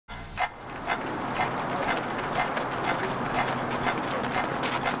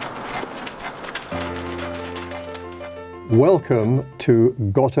Welcome to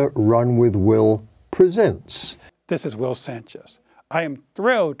Gotta Run with Will Presents. This is Will Sanchez. I am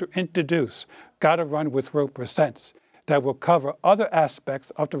thrilled to introduce Gotta Run with Will Presents that will cover other aspects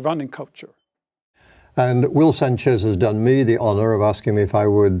of the running culture. And Will Sanchez has done me the honor of asking me if I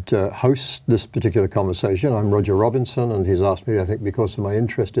would host this particular conversation. I'm Roger Robinson, and he's asked me, I think, because of my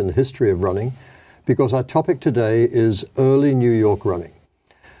interest in the history of running, because our topic today is early New York running.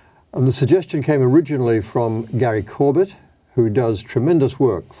 And the suggestion came originally from Gary Corbett, who does tremendous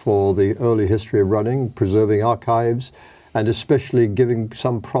work for the early history of running, preserving archives, and especially giving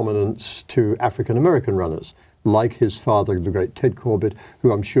some prominence to African-American runners, like his father, the great Ted Corbett,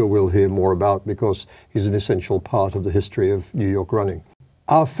 who I'm sure we'll hear more about because he's an essential part of the history of New York running.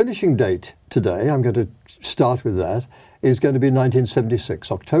 Our finishing date today, I'm going to start with that, is going to be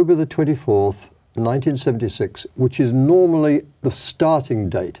 1976, October the 24th, 1976, which is normally the starting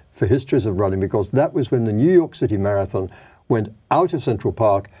date for histories of running because that was when the New York City Marathon went out of Central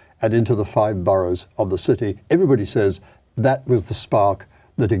Park and into the 5 boroughs of the city. Everybody says that was the spark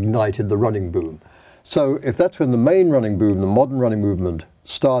that ignited the running boom. So if that's when the main running boom, the modern running movement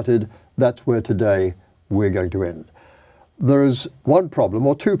started, that's where today we're going to end. There is one problem,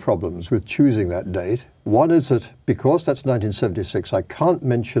 or two problems, with choosing that date. One is that because that's 1976, I can't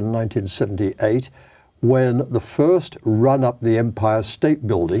mention 1978, when the first run up the Empire State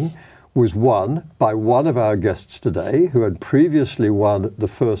Building was won by one of our guests today, who had previously won the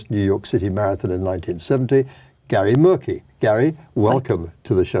first New York City Marathon in 1970, Gary Muhrcke. Gary, welcome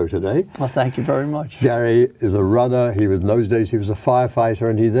to the show today. Well, thank you very much. Gary is a runner. In those days, he was a firefighter,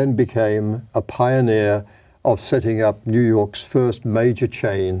 and he then became a pioneer of setting up New York's first major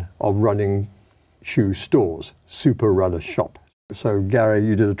chain of running shoe stores, Super Runner Shop. So, Gary,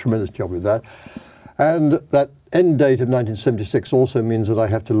 you did a tremendous job with that. And that end date of 1976 also means that I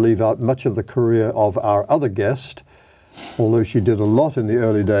have to leave out much of the career of our other guest, although she did a lot in the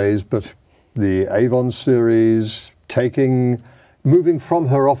early days, but the Avon series, moving from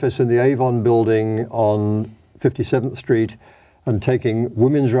her office in the Avon building on 57th Street and taking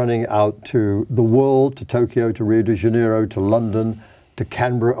women's running out to the world, to Tokyo, to Rio de Janeiro, to London, to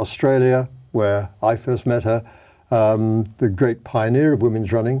Canberra, Australia, where I first met her, the great pioneer of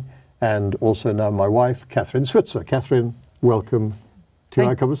women's running, and also now my wife, Kathrine Switzer. Kathrine, welcome to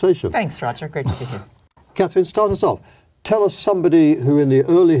our conversation. Thanks, Roger. Great to be here. Kathrine, start us off. Tell us somebody who in the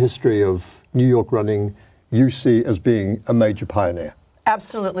early history of New York running you see as being a major pioneer.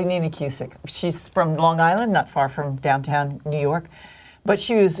 Absolutely, Nina Cusick. She's from Long Island, not far from downtown New York, but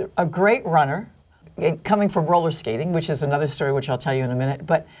she was a great runner, coming from roller skating, which is another story which I'll tell you in a minute,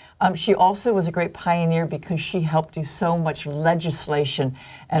 but she also was a great pioneer because she helped do so much legislation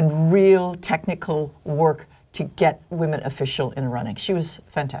and real technical work to get women official in running. She was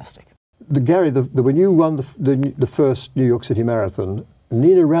fantastic. Gary, when you won the first New York City Marathon,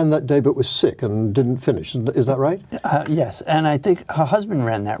 Nina ran that day but was sick and didn't finish. Is that right? Yes, and I think her husband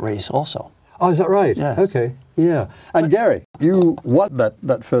ran that race also. Oh, is that right? Yes. Okay, yeah. And Gary, you won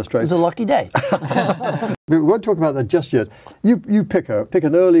that first race. It was a lucky day. We won't talk about that just yet. You pick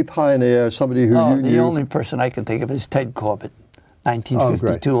an early pioneer, somebody who you knew. The only person I can think of is Ted Corbett,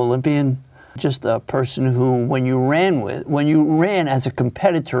 1952 Olympian. Just a person who, when you ran as a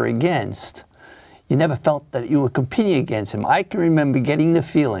competitor against, you never felt that you were competing against him. I can remember getting the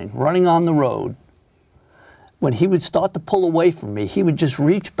feeling, running on the road, when he would start to pull away from me, he would just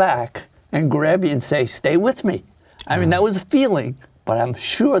reach back and grab you and say, "Stay with me." I mean, that was a feeling, but I'm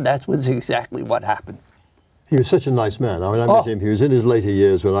sure that was exactly what happened. He was such a nice man. I mean, I met him. He was in his later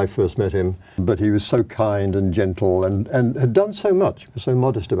years when I first met him, but he was so kind and gentle and had done so much. He was so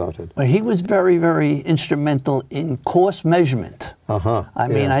modest about it. Well, he was very, very instrumental in course measurement. I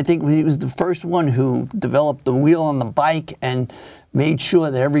mean, I think he was the first one who developed the wheel on the bike and made sure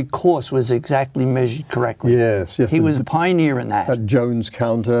that every course was exactly measured correctly. Yes. He was a pioneer in that. That Jones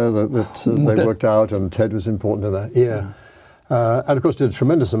counter that they worked out, and Ted was important in that. Yeah. And of course did a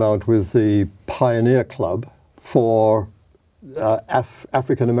tremendous amount with the Pioneer Club for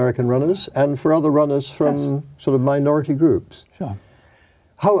African-American runners and for other runners from sort of minority groups. Sure.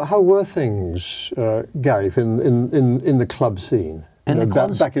 How were things, Gary, in the club scene?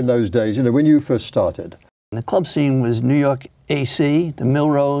 Back in those days, when you first started? The club scene was New York AC, the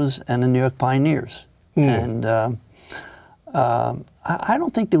Milrose, and the New York Pioneers. And I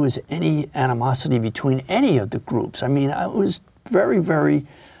don't think there was any animosity between any of the groups. I mean, it was very, very,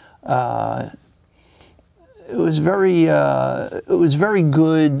 it was very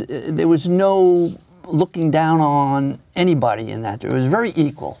good. There was no looking down on anybody in that. It was very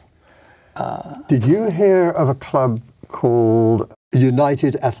equal. Did you hear of a club called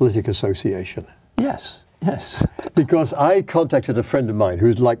United Athletic Association? Yes. Yes. Because I contacted a friend of mine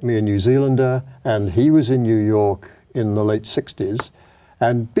who's like me, a New Zealander, and he was in New York in the late 60s.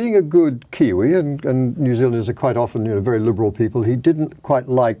 And being a good Kiwi, and New Zealanders are quite often, you know, very liberal people, he didn't quite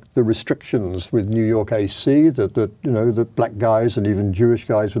like the restrictions with New York AC, that you know, the black guys and even Jewish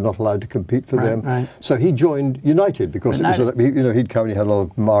guys were not allowed to compete for them. Right. So he joined United because it was, you know, he'd currently had a lot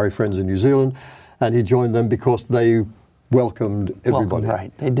of Maori friends in New Zealand, and he joined them because they welcomed everybody.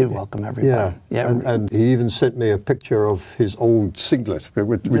 Right, they do welcome everybody. Yeah, and he even sent me a picture of his old singlet,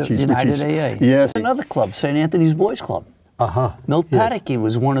 which he's United AA. Yes. Another club, St. Anthony's Boys Club. Milt Paddocky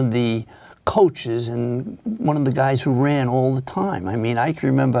was one of the coaches and one of the guys who ran all the time. I mean, I can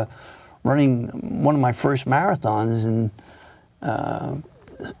remember running one of my first marathons, and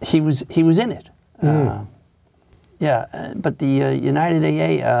he was in it. Yeah, but the United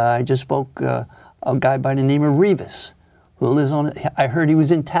AA, I just spoke a guy by the name of Rivas, who lives on it. I heard he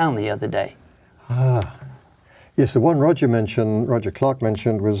was in town the other day. Yes, the one Roger Clark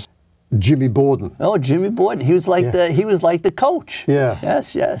mentioned was Jimmy Borden. Oh, Jimmy Borden. He was like the coach. Yeah.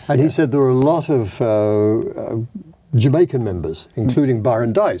 Yes. And he said there were a lot of Jamaican members, including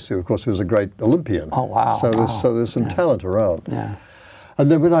Byron Dice, who of course was a great Olympian. Oh wow. So there's some talent around. Yeah. And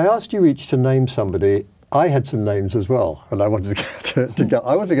then when I asked you each to name somebody, I had some names as well, and I wanted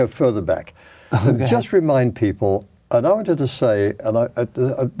to go further back and just remind people. And I wanted to say,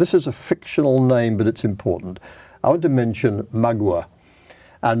 and this is a fictional name, but it's important. I want to mention Magua.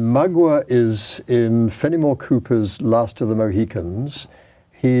 And Magua is in Fenimore Cooper's Last of the Mohicans.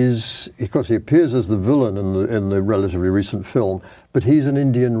 Of course, he appears as the villain in the relatively recent film, but he's an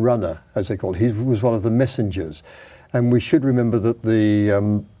Indian runner, as they call it. He was one of the messengers. And we should remember that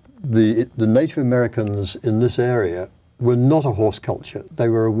the Native Americans in this area were not a horse culture. They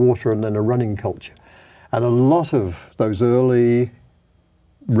were a water and then a running culture. And a lot of those early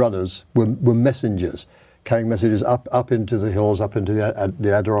runners were messengers, carrying messages up into the hills, up into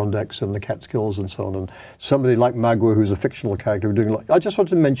the Adirondacks and the Catskills and so on. And somebody like Magua, who's a fictional character, were doing a lot. I just wanted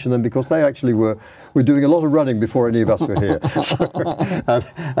to mention them because they actually were doing a lot of running before any of us were here.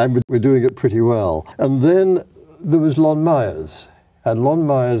 and we're doing it pretty well. And then there was Lon Myers. And Lon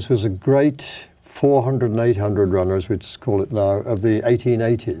Myers was a great 400 and 800 runner, as we call it now, of the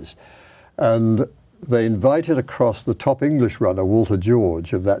 1880s. And they invited across the top English runner, Walter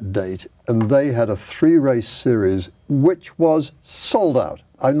George, of that date, and they had a 3-race series which was sold out.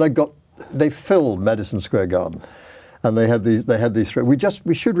 And they filled Madison Square Garden, and they had these.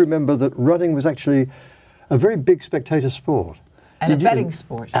 We should remember that running was actually a very big spectator sport. And a betting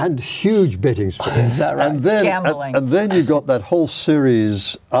sport. And huge betting sport. Is that right? And then, gambling. And then you got that whole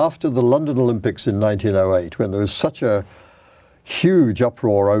series after the London Olympics in 1908, when there was such a huge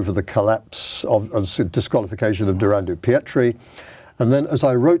uproar over the collapse of disqualification of Durando Pietri. And then, as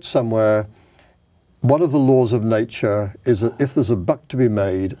I wrote somewhere, one of the laws of nature is that if there's a buck to be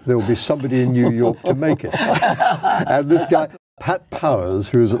made, there will be somebody in New York to make it. And this guy, Pat Powers,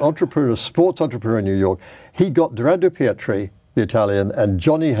 who is an entrepreneur, sports entrepreneur in New York, he got Durando Pietri, the Italian, and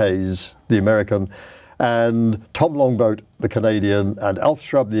Johnny Hayes, the American, and Tom Longboat, the Canadian, and Alf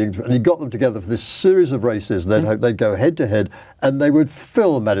Shrub, the Englishman, and he got them together for this series of races. They'd go head to head, and they would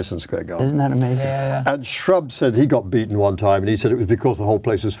fill Madison Square Garden. Isn't that amazing? Yeah. And Shrub said he got beaten one time, and he said it was because the whole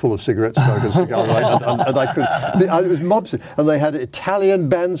place was full of cigarette smoke and cigars, and I couldn't. It was mobs, and they had Italian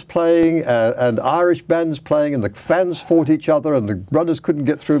bands playing and Irish bands playing, and the fans fought each other, and the runners couldn't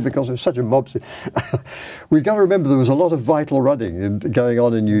get through because it was such a mob scene. We've got to remember there was a lot of vital running going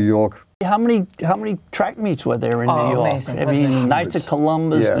on in New York. How many track meets were there in New York? Amazing. I mean, Knights of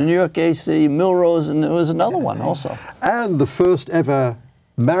Columbus, the New York AC, Milrose, and there was another one also. And the first ever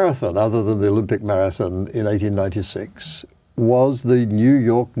marathon, other than the Olympic marathon in 1896, was the New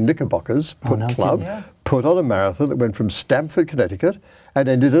York Knickerbockers Club put on a marathon that went from Stamford, Connecticut, and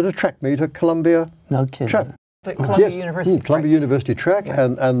ended at a track meet at Columbia. No kidding. Track. But Columbia University. Columbia University track,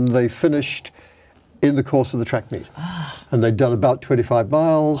 and they finished in the course of the track meet. And they'd done about 25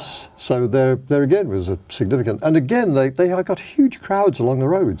 miles, so there again was a significant, and again they got huge crowds along the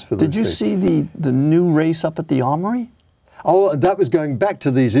roads for the Did you see the new race up at the Armory? Oh, that was going back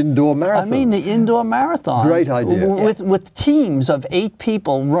to these indoor marathons. I mean, the indoor marathon. Great idea. With teams of 8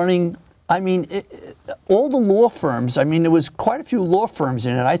 people running. I mean, all the law firms, I mean, there was quite a few law firms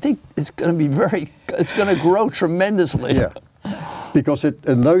in it. I think it's going to be it's going to grow tremendously. Yeah. Because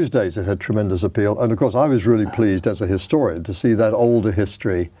in those days it had tremendous appeal, and of course I was really pleased as a historian to see that older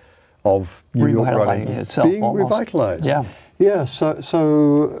history of New York running being revitalized. Yeah.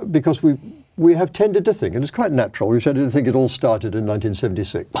 So because we have tended to think, and it's quite natural, we've tended to think it all started in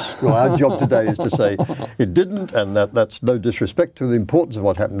 1976. Well, our job today is to say it didn't, and that's no disrespect to the importance of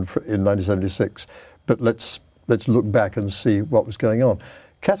what happened in 1976. but let's look back and see what was going on.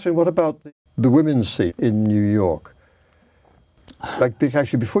 Kathrine, what about the women's scene in New York? Like,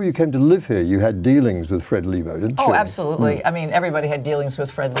 actually, before you came to live here, you had dealings with Fred Lebow, didn't you? Oh, absolutely. I mean, everybody had dealings with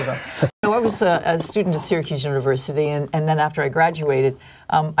Fred Lebow. I was a student at Syracuse University, and then after I graduated,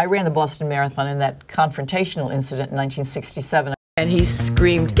 I ran the Boston Marathon in that confrontational incident in 1967. And he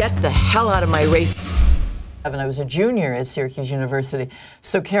screamed, "Get the hell out of my race." And I was a junior at Syracuse University,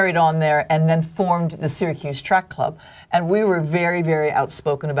 so carried on there and then formed the Syracuse Track Club. And we were very, very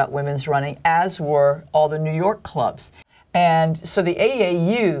outspoken about women's running, as were all the New York clubs. And so the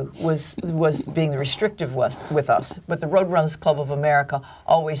AAU was being the restrictive with us, but the Road Runners Club of America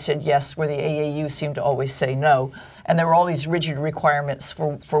always said yes, where the AAU seemed to always say no. And there were all these rigid requirements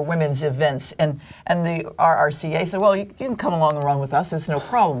for women's events. And the RRCA said, well, you can come along and run with us, it's no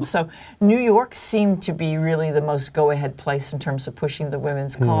problem. So New York seemed to be really the most go-ahead place in terms of pushing the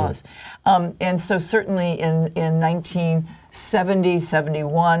women's cause. And so certainly in 1970,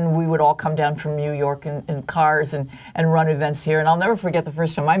 71, we would all come down from New York in cars and run events here. And I'll never forget the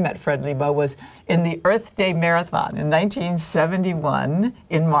first time I met Fred Lebow was in the Earth Day Marathon in 1971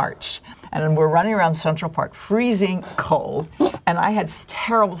 in March. And we're running around Central Park, freezing cold, and I had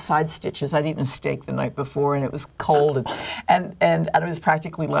terrible side stitches. I'd eaten a steak the night before, and it was cold, and I was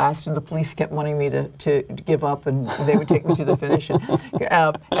practically last, and the police kept wanting me to give up, and they would take me to the finish.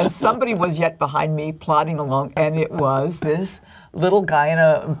 And somebody was yet behind me, plodding along, and it was this little guy in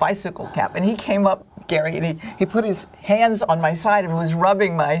a bicycle cap, and he came up, Gary, and he put his hands on my side and was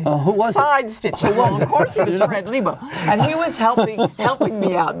rubbing my side stitches. Well, of course it was Fred Lebow, and he was helping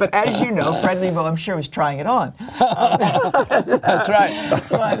me out. But as you know, Fred Lebow, I'm sure, was trying it on. That's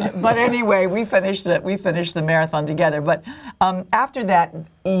right. But anyway, we finished the marathon together. But after that,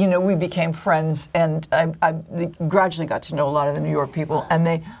 you know, we became friends, and I gradually got to know a lot of the New York people,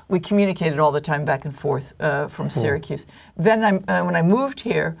 and we communicated all the time back and forth from Syracuse. Then when I moved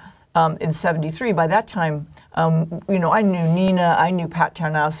here in '73, by that time, you know, I knew Nina, I knew Pat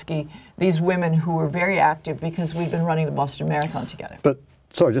Tarnowski, these women who were very active because we'd been running the Boston Marathon together. But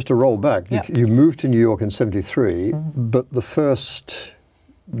sorry, just to roll back, yeah. you moved to New York in '73, but the first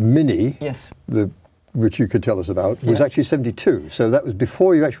mini, yes, which you could tell us about, was actually '72. So that was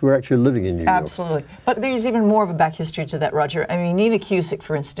before you were actually living in New York. Absolutely. But there's even more of a back history to that, Roger. I mean, Nina Cusick,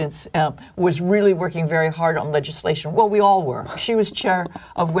 for instance, was really working very hard on legislation. Well, we all were. She was chair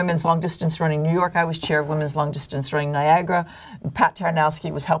of Women's Long Distance Running New York. I was chair of Women's Long Distance Running Niagara. Pat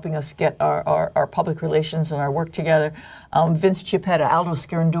Tarnowski was helping us get our public relations and our work together. Vince Chiappetta, Aldo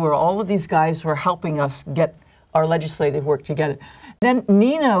Scarandura, all of these guys were helping us get our legislative work together. Then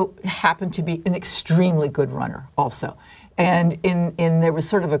Nina happened to be an extremely good runner also. And there was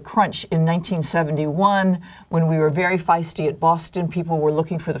sort of a crunch in 1971 when we were very feisty at Boston. People were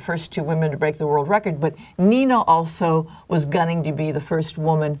looking for the first two women to break the world record, but Nina also was gunning to be the first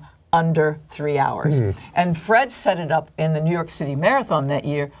woman under 3 hours. And Fred set it up in the New York City Marathon that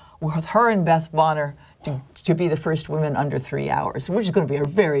year with her and Beth Bonner to be the first women under 3 hours, which is going to be a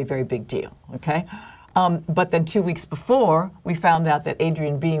very, very big deal, okay? But then 2 weeks before, we found out that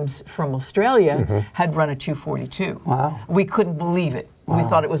Adrian Beams from Australia had run a 2:42. Wow. We couldn't believe it. Wow. We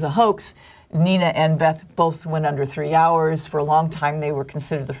thought it was a hoax. Nina and Beth both went under 3 hours. For a long time, they were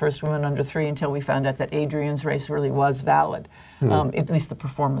considered the first women under 3 until we found out that Adrian's race really was valid. At least the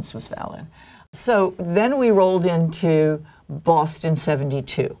performance was valid. So then we rolled into Boston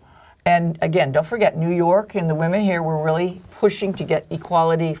 '72. And again, don't forget, New York and the women here were really pushing to get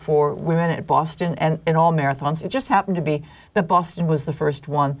equality for women at Boston and in all marathons. It just happened to be that Boston was the first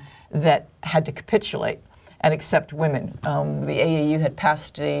one that had to capitulate and accept women. The AAU had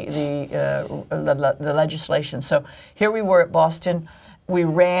passed the legislation. So here we were at Boston. We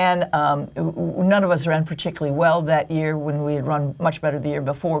ran, none of us ran particularly well that year when we had run much better the year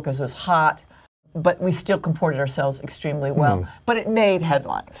before because it was hot. But we still comported ourselves extremely well. But it made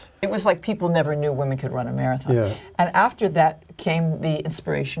headlines. It was like people never knew women could run a marathon. Yeah. And after that came the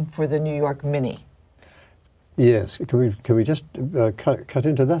inspiration for the New York Mini. Yes, can we just cut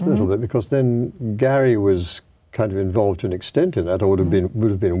into that a little bit, because then Gary was kind of involved to an extent in that, or would have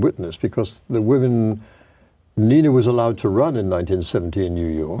been a witness, because the women, Nina was allowed to run in 1970 in New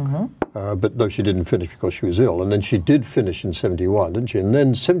York, but no, she didn't finish because she was ill, and then she did finish in '71, didn't she? And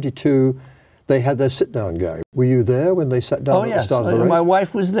then '72. They had their sit-down, Gary. Were you there when they sat down at the start of the race? My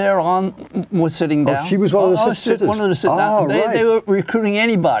wife was there, was sitting down. Oh, she was one of the sitters? One of the sit-down. They were recruiting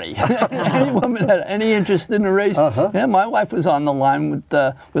anybody. Any woman had any interest in the race. Yeah, my wife was on the line with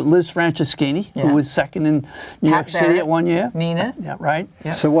Liz Franceschini, who was second in New York City at one year. Nina. Yeah, right.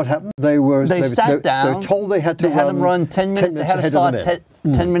 Yeah. So what happened? They sat down. They were told they had to run 10 minutes. They had to start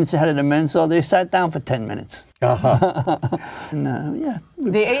 10 minutes ahead of the men, so they sat down for 10 minutes. Uh-huh. And, yeah.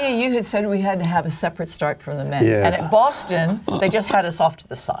 The AAU had said we had to have a separate start from the men. Yes. And at Boston, they just had us off to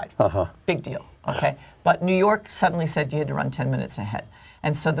the side. Uh-huh. Big deal, okay? But New York suddenly said you had to run 10 minutes ahead.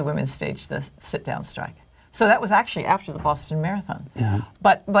 And so the women staged the sit-down strike. So that was actually after the Boston Marathon. Yeah.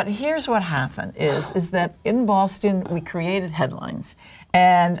 But here's what happened is that in Boston, we created headlines.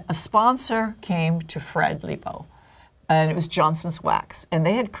 And a sponsor came to Fred Lebow. And it was Johnson's Wax. And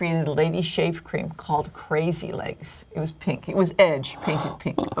they had created a lady shave cream called Crazy Legs. It was pink. It was Edge, painted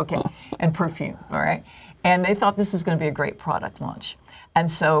pink, okay, and perfume, all right? And they thought this is going to be a great product launch.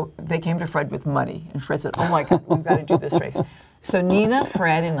 And so they came to Fred with Muddy. And Fred said, oh my God, we've got to do this race. So Nina,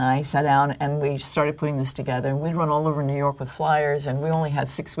 Fred, and I sat down and we started putting this together. And we'd run all over New York with flyers, and we only had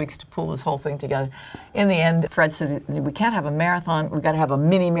 6 weeks to pull this whole thing together. In the end, Fred said, we can't have a marathon, we've got to have a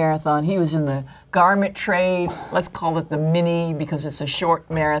mini marathon. He was in the garment trade. Let's call it the mini because it's a short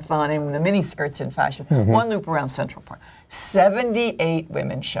marathon, and the mini skirt's in fashion. One loop around Central Park. 78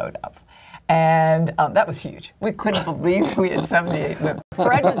 women showed up. And that was huge. We couldn't believe we had 78 women.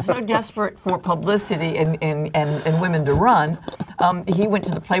 Fred was so desperate for publicity and women to run, he went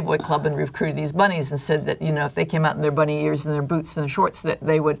to the Playboy Club and recruited these bunnies and said that, you know, if they came out in their bunny ears and their boots and their shorts, that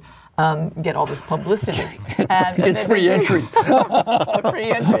they would get all this publicity. And get free entry.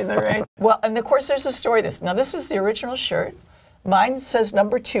 Free entry in the race. Well, and of course there's a story this. Now this is the original shirt. Mine says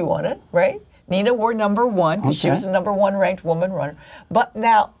number 2 on it, right? Nina wore number 1 because she was the number 1 ranked woman runner. But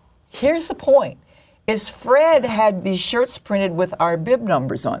now, here's the point, is Fred had these shirts printed with our bib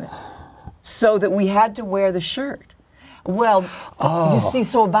numbers on it, so that we had to wear the shirt. Well, you see,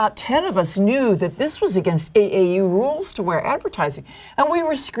 so about 10 of us knew that this was against AAU rules to wear advertising. And we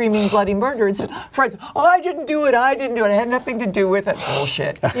were screaming bloody murder and said, Fred, oh, I didn't do it, I didn't do it, I had nothing to do with it.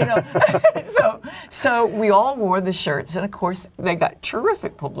 Bullshit, you know. so we all wore the shirts, and of course, they got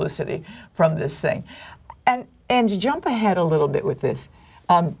terrific publicity from this thing. And to jump ahead a little bit with this,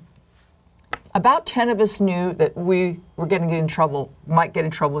 about 10 of us knew that we were going to get in trouble, might get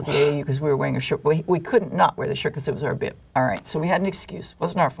in trouble with the AAU because we were wearing a shirt. We couldn't not wear the shirt because it was our bib. All right, so we had an excuse. It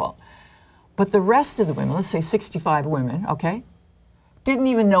wasn't our fault. But the rest of the women, let's say 65 women, okay, didn't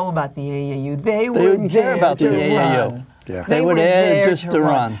even know about the AAU. They didn't care about the AAU. Yeah. They were there just to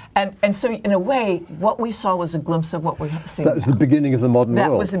run. And so, in a way, what we saw was a glimpse of what we're seeing. That was the beginning of the modern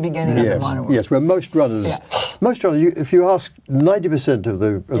world. That was the beginning of the modern world. Yes, where most runners, if you ask 90% of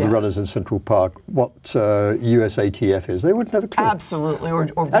the runners in Central Park what USATF is, they wouldn't have a clue. Absolutely.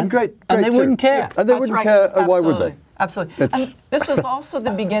 And great and they too. wouldn't care. And they wouldn't care. And why would they? Absolutely. And this was also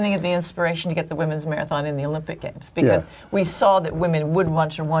the beginning of the inspiration to get the women's marathon in the Olympic Games, because we saw that women would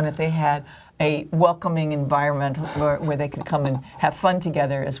want to run if they had a welcoming environment where they could come and have fun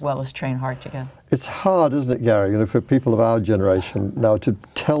together as well as train hard together. It's hard, isn't it, Gary, for people of our generation now to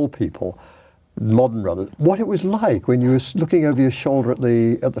tell people, modern runners, what it was like when you were looking over your shoulder at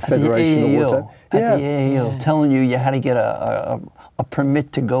the Federation the or whatever. At the AAU, telling you had to get a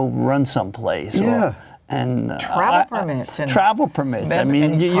permit to go run someplace. Yeah. And travel permits. Travel permits. I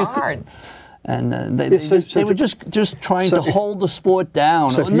mean, you could. And they were just trying to hold the sport down.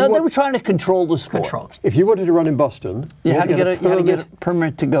 So they were trying to control the sport. If you wanted to run in Boston, you had to get a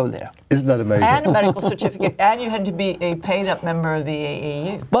permit to go there. Isn't that amazing? And a medical certificate, and you had to be a paid-up member of the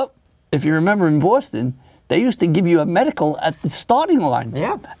AAU. But if you remember in Boston, they used to give you a medical at the starting line.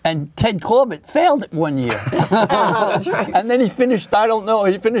 Yeah. And Ted Corbett failed it one year. That's right. And then he finished, I don't know,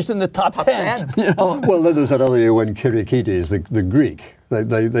 he finished in the top 10. You know? Well, then there was that other year when Kyriakides, the Greek,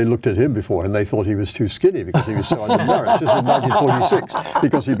 they looked at him before and they thought he was too skinny because he was so undernourished. This is in 1946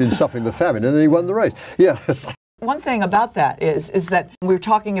 because he'd been suffering the famine, and then he won the race. Yeah. One thing about that is that we're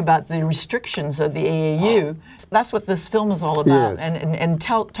talking about the restrictions of the AAU. That's what this film is all about, and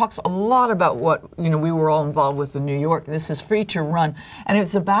talks a lot about what we were all involved with in New York. This is Free to Run, and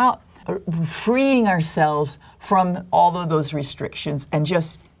it's about freeing ourselves from all of those restrictions and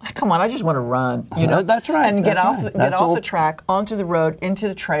just, come on, I just want to run. That's right. And get off the track, onto the road, into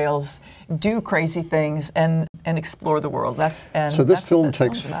the trails, do crazy things, and explore the world. So this film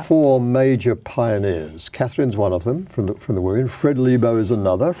takes 4 major pioneers. Kathrine's one of them from the women. Fred Lebow is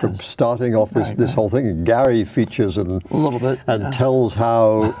another from starting off this whole thing. Gary features a little bit and tells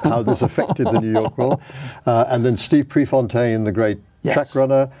how this affected the New York world. And then Steve Prefontaine, the great track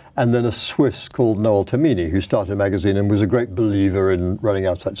runner, and then a Swiss called Noel Tamini, who started a magazine and was a great believer in running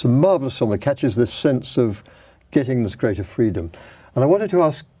outside. It's a marvelous film that catches this sense of getting this greater freedom. And I wanted to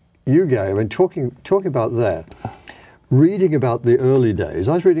ask you, Gary, when talking about that, reading about the early days,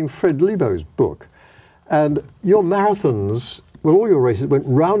 I was reading Fred Lebow's book, and your marathons, all your races went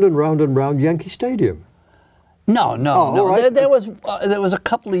round and round and round Yankee Stadium. No, no, Oh, no. all right. There was a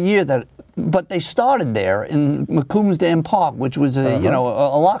couple of years that, but they started there in McCombsdam Park, which was a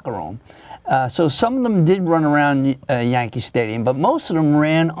a locker room. So some of them did run around Yankee Stadium, but most of them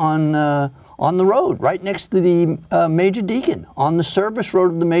ran on the road, right next to the Major Deacon, on the service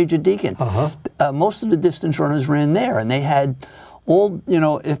road of the Major Deacon. Most of the distance runners ran there, and they had all,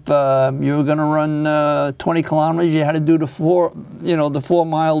 if you were going to run 20 kilometers, you had to do the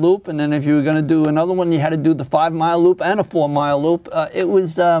 4-mile loop, and then if you were going to do another one, you had to do the 5-mile loop and a 4-mile loop. It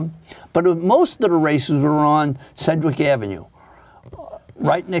was, but most of the races were on Sedgwick Avenue,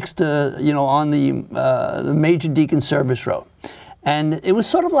 right next to, on the Major Deacon Service Road. And it was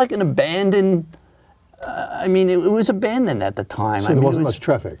sort of like an abandoned, it was abandoned at the time. So there wasn't much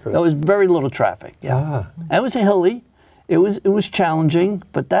traffic? Right? There was very little traffic, yeah. And it was hilly. It was challenging,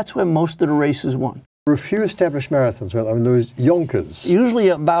 but that's where most of the races won. There were a few established marathons. There was Yonkers. Usually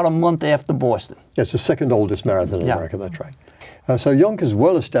about a month after Boston. Yeah, it's the second oldest marathon in America, that's right. So Yonkers,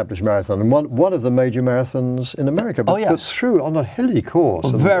 well-established marathon, and one of the major marathons in America, but through on a hilly course.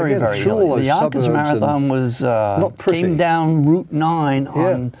 Well, very hilly. The Yonkers Marathon was came down Route 9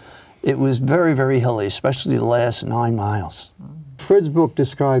 on. It was very, very hilly, especially the last 9 miles. Fred's book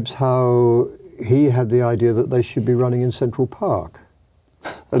describes how he had the idea that they should be running in Central Park.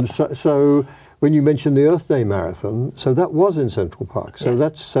 And so when you mentioned the Earth Day Marathon, so that was in Central Park. So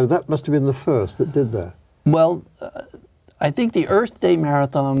that must have been the first that did that. Well, I think the Earth Day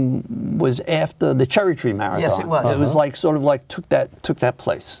Marathon was after the Cherry Tree Marathon. Yes, it was. It was like sort of like took that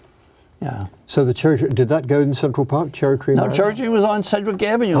place. Yeah. So the Cherry Tree, did that go in Central Park, Cherry Tree Marathon? No, Cherry Tree was on Sedgwick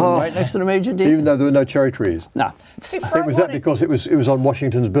Avenue, right next to the Major Deacon. Even though there were no cherry trees? No. See, I think was that because it was on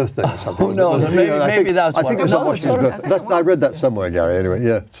Washington's birthday or something? Who knows? Maybe that's what I think it was on Washington's birthday. I read that somewhere, Gary, anyway,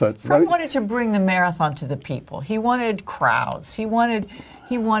 yeah. So Fred wanted to bring the marathon to the people. He wanted crowds. He wanted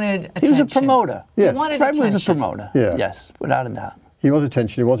attention. He was a promoter. Yes. Fred was a promoter. Yeah. Yes, without a doubt. He wanted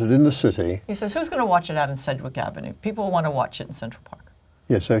attention. He wanted it in the city. He says, who's going to watch it out in Sedgwick Avenue? People want to watch it in Central Park.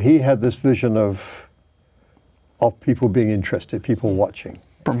 Yeah, so he had this vision of people being interested, people watching.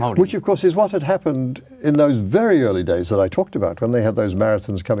 Promoting. Which, of course, is what had happened in those very early days that I talked about, when they had those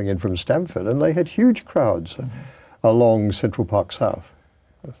marathons coming in from Stamford, and they had huge crowds along Central Park South.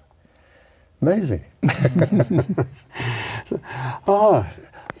 Amazing.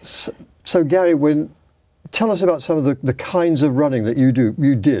 So Gary, tell us about some of the kinds of running that you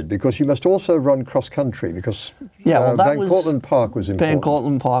did, because you must also run cross country, because Van Cortlandt Park was important. Van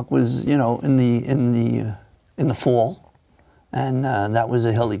Cortlandt Park was, in the fall, and that was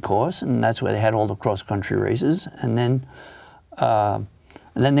a hilly course, and that's where they had all the cross country races, and then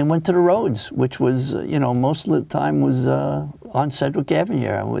they went to the roads, which was, most of the time was on Sedgwick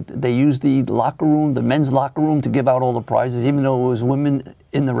Avenue. They used the locker room, the men's locker room, to give out all the prizes, even though it was women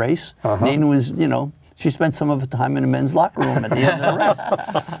in the race. Nana was, she spent some of her time in the men's locker room at the end of the race.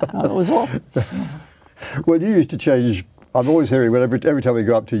 It was awful. Well, you used to change. I'm always hearing, every time we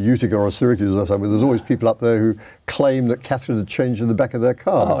go up to Utica or Syracuse or something, there's always people up there who claim that Kathrine had changed in the back of their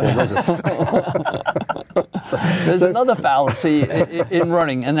car. There's another fallacy in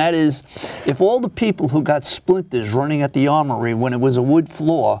running, and that is, if all the people who got splinters running at the Armory when it was a wood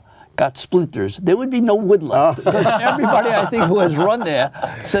floor got splinters, there would be no wood left. Because everybody, I think, who has run there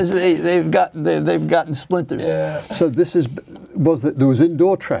says they've gotten splinters. Yeah. So there was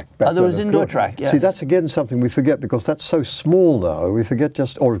indoor track back then? There was indoor track, yes. See, that's again something we forget, because that's so small now. We forget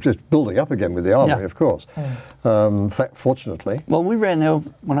just building up again with the Armory, of course. Fortunately. Well, we ran there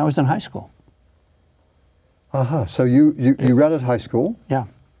when I was in high school. So you ran at high school? Yeah.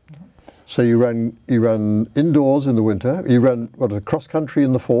 So you ran indoors in the winter. You ran cross country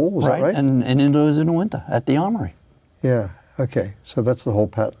in the fall. Was that right? And indoors in the winter at the Armory. Yeah. Okay. So that's the whole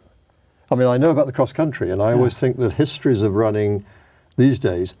pattern. I mean, I know about the cross country, and I always think that histories of running these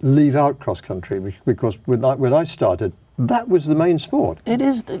days leave out cross country, because when I started, that was the main sport. It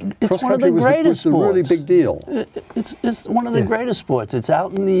is. It's one of the greatest sports. Was the really big deal. It's one of the greatest sports. It's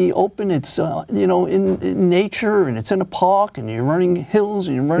out in the open. It's in nature, and it's in a park, and you're running hills,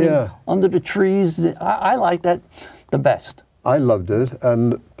 and you're running under the trees. I like that the best. I loved it,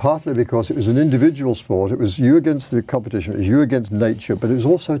 and partly because it was an individual sport. It was you against the competition. It was you against nature, but it was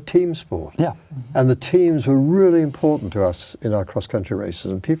also a team sport. Yeah. And the teams were really important to us in our cross country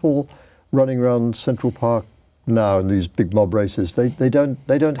races. And people running around Central Park now in these big mob races, they don't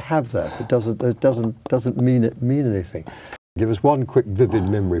have that. It doesn't mean anything. Give us one quick vivid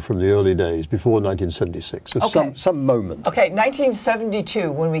memory from the early days before 1976 of some moment. Okay, 1972,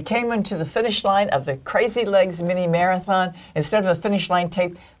 when we came into the finish line of the Crazy Legs mini marathon, instead of a finish line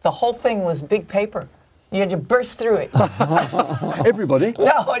tape, the whole thing was big paper. You had to burst through it. Everybody?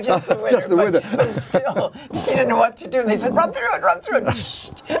 No, just the winner. Just the winner. But still, she didn't know what to do. And they said, run through it, run through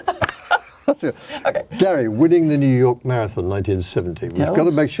it. Okay. Gary, winning the New York Marathon 1970. We've got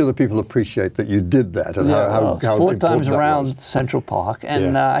to make sure that people appreciate that you did that and how 4 times around Central Park.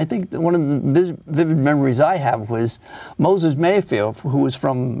 And I think that one of the vivid memories I have was Moses Mayfield, who was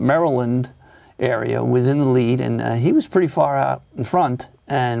from Maryland area, was in the lead, and he was pretty far out in front.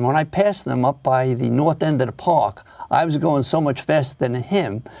 And when I passed them up by the north end of the park, I was going so much faster than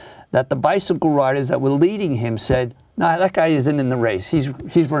him that the bicycle riders that were leading him said, "Nah, that guy isn't in the race. He's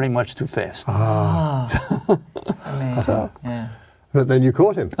running much too fast." Amazing. Yeah. But then you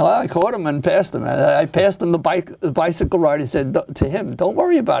caught him. Well, I caught him and passed him. I passed him. The bicycle rider said to him, "Don't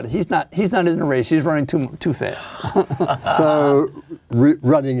worry about it. He's not in the race. He's running too fast." So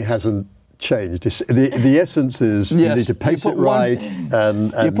running hasn't changed. The essence is you need to pace it right,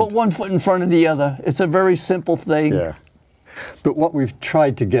 and you put one foot in front of the other. It's a very simple thing. Yeah. But what we've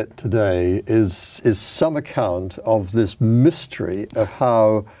tried to get today is some account of this mystery of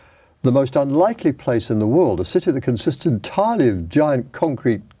how the most unlikely place in the world, a city that consists entirely of giant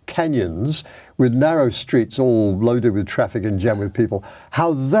concrete canyons with narrow streets all loaded with traffic and jammed with people,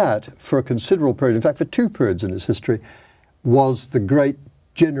 how that, for a considerable period, in fact for 2 periods in its history, was the great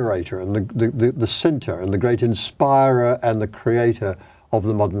generator and the center and the great inspirer and the creator of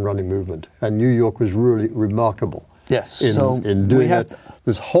the modern running movement. And New York was really remarkable. Yes. In doing that.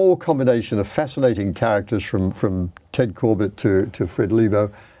 This whole combination of fascinating characters from Ted Corbett to Fred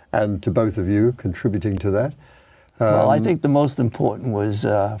Lebow, and to both of you contributing to that. Well, I think the most important was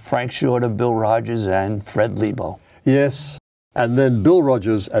Frank Shorter, Bill Rogers, and Fred Lebow. Yes. And then Bill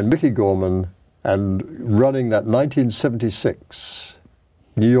Rogers and Mickey Gorman, and running that 1976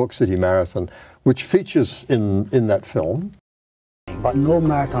 New York City Marathon, which features in that film. But no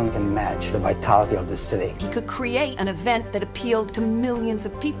marathon can match the vitality of the city. He could create an event that appealed to millions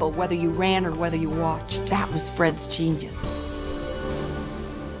of people, whether you ran or whether you watched. That was Fred's genius.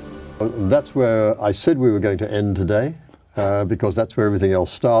 That's where I said we were going to end today, because that's where everything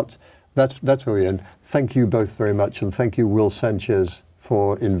else starts. That's where we end. Thank you both very much, and thank you, Will Sanchez,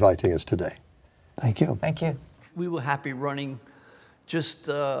 for inviting us today. Thank you. Thank you. We were happy running just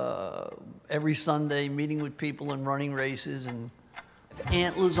every Sunday, meeting with people and running races, and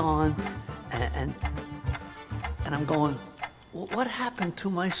antlers on, and I'm going, well, what happened to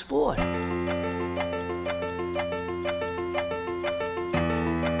my sport?